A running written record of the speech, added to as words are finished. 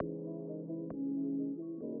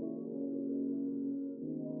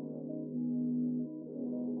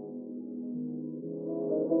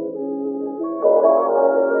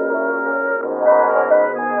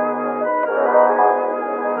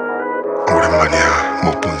아니야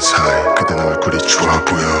못 본 사이 그댄 얼굴이 좋아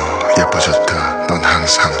보여 예뻐졌다 넌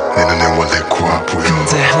항상 내 눈에 원래 고와 보여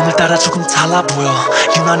근데 오늘따라 조금 달라 보여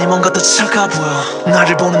유난히 뭔가 더 차가 보여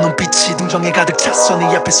나를 보는 눈빛이 등정에 가득 찼어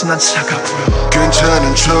네 앞에서 난 차가 보여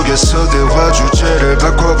괜찮은 척에서 대화 주제를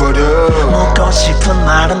바꿔버려 묻고 싶은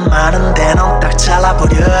말은 많은데 넌 딱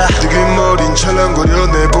잘라버려 되게 머린 찰랑거려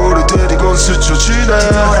내 볼을 때리곤 스쳐 지나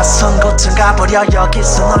돌아선 곳은 가버려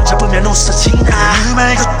여기서 널 잡으면 웃어지나 그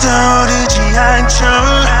말고 떠오르지 않죠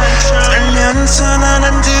떨면서 난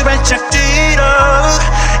한두 발짝 뒤로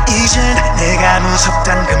이젠 내가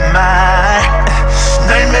무섭단 그 말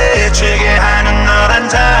날 매죄게 하는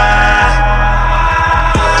너란다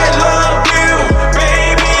I love you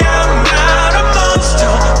baby I'm not a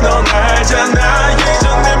monster 넌 알잖아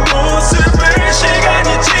예전 내 모습을 시간이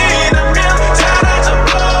지나면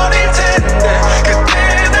사라져버릴 텐데 그때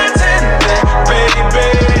날 텐데 baby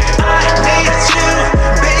I need you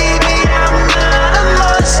baby I'm not a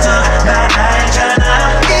monster 난 알잖아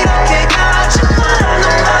이렇게 가지마 넌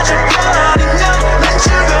맞아버리면 난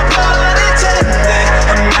죽어버릴 텐데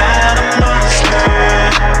I'm not a monster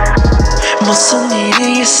무슨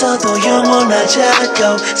일이 있어도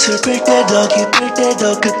영원하자고 슬플 때도 기쁠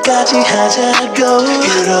때도 끝까지 하자고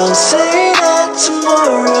You don't say that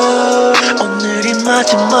tomorrow 오늘이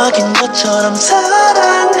마지막인 것처럼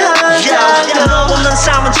사랑하자고 너 없는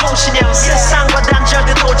삶은 총신형 세상과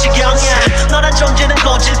단절돼도 지경이야 너란 존재는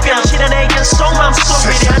고질병 실현의 연속 맘속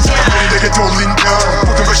미련이야 내게 돌린 병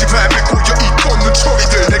모든 것이 발에 꼬여 있던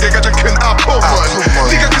눈초리들 내게 가장 큰 아픔은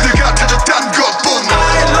네가 그들 같아졌단 것뿐 I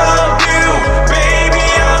love you baby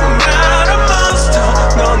I'm not a monster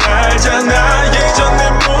넌 알잖아 예전 내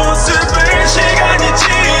모습을 시간이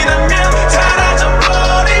지나면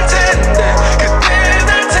사라져버릴 텐데 그때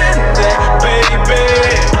날 텐데 baby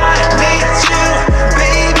I need you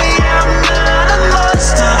baby I'm not a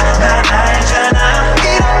monster 난 알잖아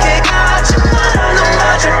이렇게 가지마 넌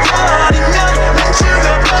맞아버리면 난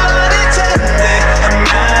죽어버릴 텐데 I'm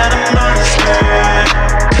not a monster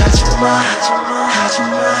가지마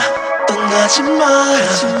떠나지마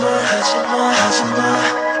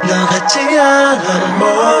너 같지 않아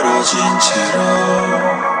멀어진 채로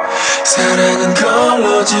사랑은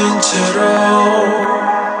걸러진 채로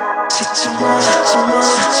찾지마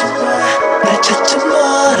날 찾지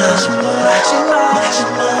마라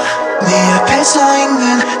네 앞에 서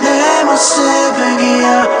있는 내 모습을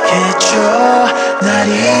기억해줘 날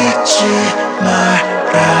잊지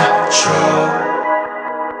말아줘